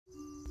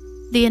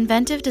The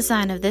inventive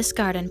design of this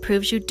garden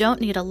proves you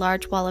don't need a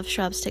large wall of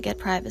shrubs to get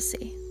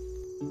privacy.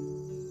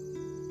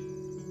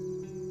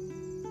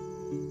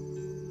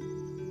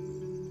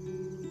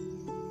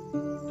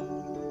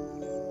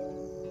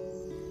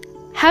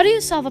 How do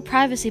you solve a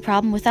privacy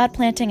problem without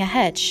planting a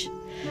hedge?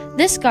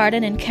 This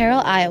garden in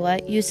Carroll, Iowa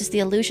uses the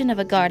illusion of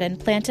a garden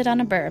planted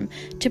on a berm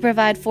to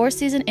provide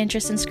four-season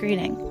interest and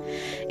screening.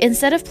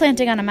 Instead of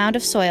planting on a mound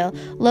of soil,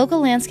 local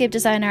landscape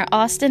designer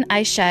Austin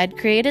Eischeid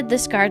created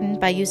this garden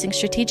by using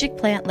strategic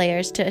plant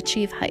layers to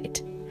achieve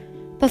height.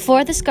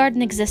 Before this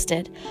garden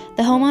existed,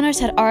 the homeowners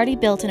had already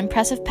built an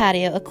impressive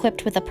patio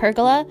equipped with a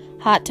pergola,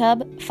 hot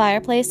tub,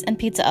 fireplace, and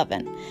pizza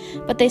oven.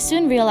 But they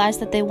soon realized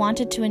that they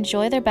wanted to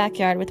enjoy their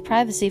backyard with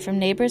privacy from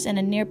neighbors and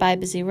a nearby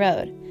busy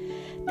road.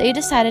 They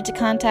decided to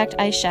contact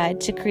Eischeid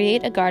to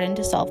create a garden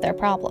to solve their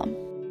problem.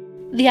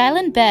 The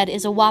island bed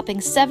is a whopping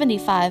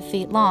 75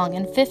 feet long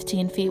and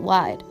 15 feet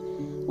wide.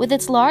 With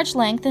its large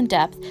length and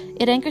depth,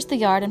 it anchors the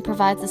yard and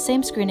provides the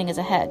same screening as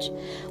a hedge.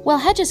 While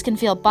hedges can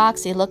feel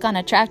boxy, look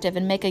unattractive,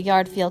 and make a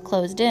yard feel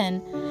closed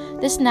in,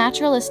 this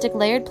naturalistic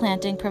layered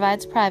planting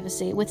provides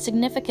privacy with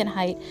significant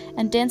height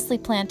and densely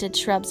planted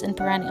shrubs and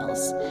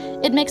perennials.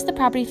 It makes the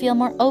property feel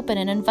more open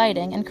and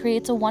inviting and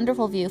creates a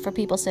wonderful view for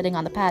people sitting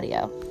on the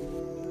patio.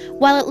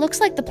 While it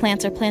looks like the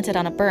plants are planted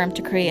on a berm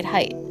to create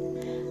height,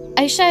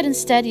 Eischeid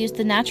instead used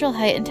the natural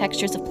height and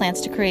textures of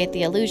plants to create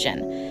the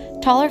illusion.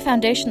 Taller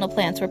foundational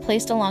plants were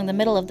placed along the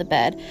middle of the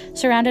bed,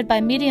 surrounded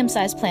by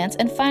medium-sized plants,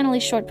 and finally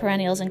short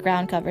perennials and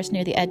ground covers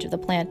near the edge of the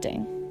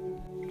planting.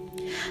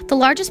 The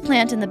largest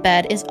plant in the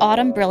bed is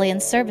autumn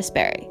brilliance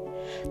serviceberry.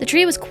 The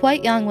tree was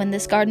quite young when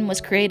this garden was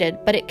created,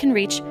 but it can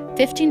reach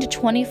 15 to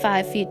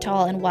 25 feet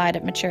tall and wide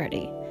at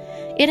maturity.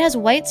 It has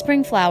white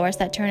spring flowers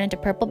that turn into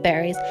purple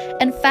berries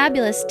and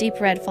fabulous deep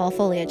red fall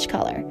foliage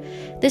color.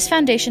 This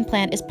foundation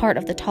plant is part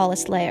of the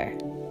tallest layer.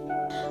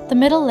 The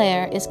middle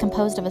layer is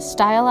composed of a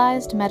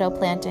stylized meadow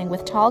planting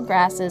with tall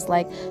grasses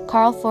like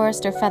Carroll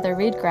forest or feather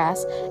reed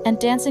grass and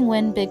dancing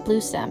wind big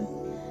blue stem.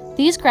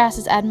 These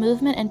grasses add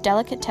movement and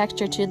delicate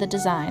texture to the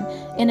design,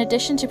 in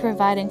addition to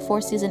providing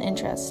four-season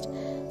interest.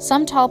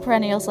 Some tall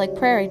perennials like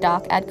prairie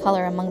dock add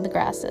color among the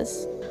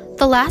grasses.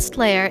 The last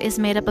layer is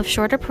made up of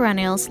shorter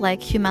perennials like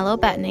Humelo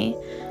betony,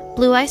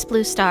 blue ice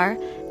blue star,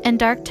 and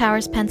dark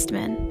towers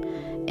penstemon.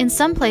 In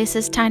some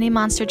places, tiny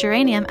monster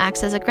geranium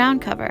acts as a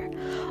ground cover.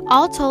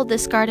 All told,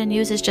 this garden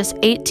uses just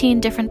 18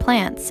 different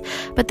plants,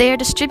 but they are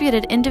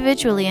distributed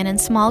individually and in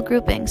small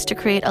groupings to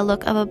create a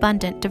look of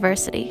abundant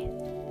diversity.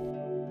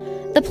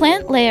 The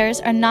plant layers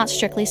are not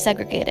strictly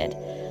segregated.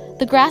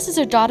 The grasses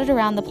are dotted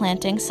around the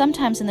planting,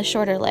 sometimes in the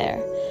shorter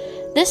layer.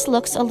 This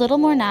looks a little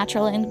more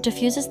natural and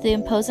diffuses the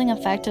imposing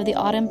effect of the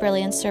autumn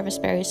brilliance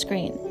serviceberry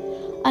screen.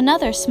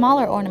 Another,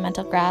 smaller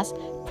ornamental grass,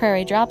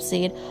 prairie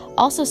dropseed,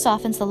 also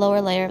softens the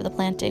lower layer of the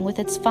planting with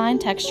its fine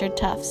textured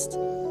tufts.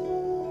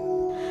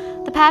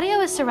 The patio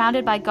is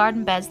surrounded by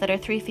garden beds that are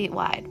 3 feet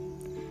wide.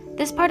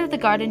 This part of the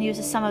garden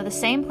uses some of the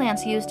same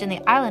plants used in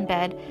the island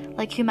bed,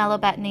 like Humelo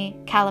betony,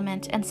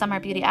 calamint, and summer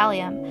beauty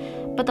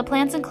allium, but the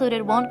plants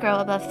included won't grow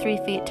above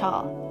 3 feet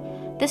tall.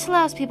 This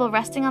allows people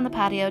resting on the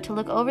patio to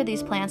look over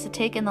these plants to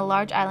take in the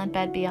large island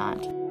bed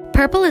beyond.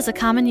 Purple is a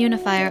common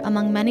unifier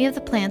among many of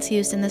the plants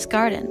used in this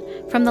garden,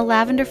 from the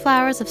lavender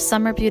flowers of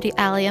summer beauty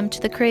allium to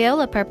the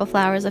Crayola purple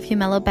flowers of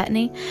Humelo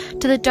betony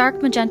to the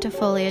dark magenta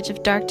foliage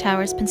of dark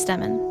towers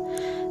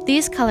penstemon.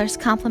 These colors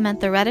complement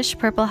the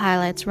reddish-purple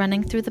highlights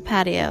running through the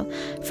patio,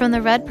 from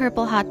the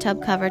red-purple hot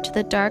tub cover to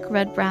the dark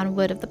red-brown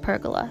wood of the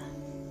pergola.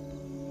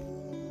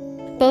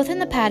 Both in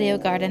the patio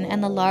garden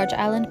and the large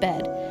island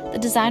bed, the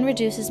design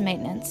reduces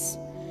maintenance.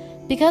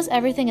 Because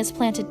everything is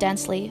planted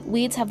densely,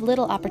 weeds have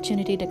little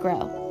opportunity to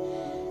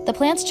grow. The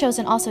plants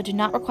chosen also do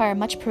not require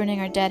much pruning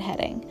or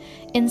deadheading.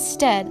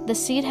 Instead, the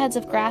seed heads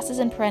of grasses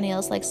and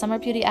perennials like summer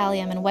beauty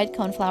allium and white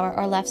coneflower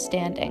are left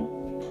standing.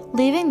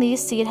 Leaving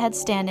these seed heads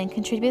standing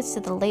contributes to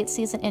the late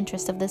season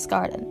interest of this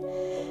garden.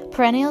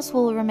 Perennials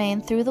will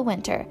remain through the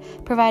winter,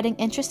 providing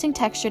interesting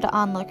texture to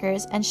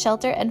onlookers and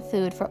shelter and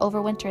food for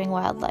overwintering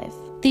wildlife.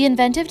 The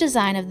inventive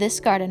design of this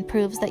garden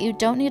proves that you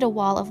don't need a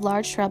wall of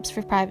large shrubs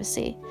for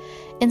privacy.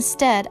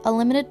 Instead, a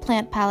limited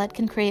plant palette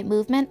can create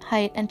movement,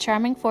 height, and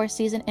charming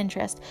four-season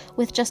interest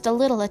with just a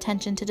little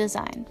attention to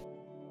design.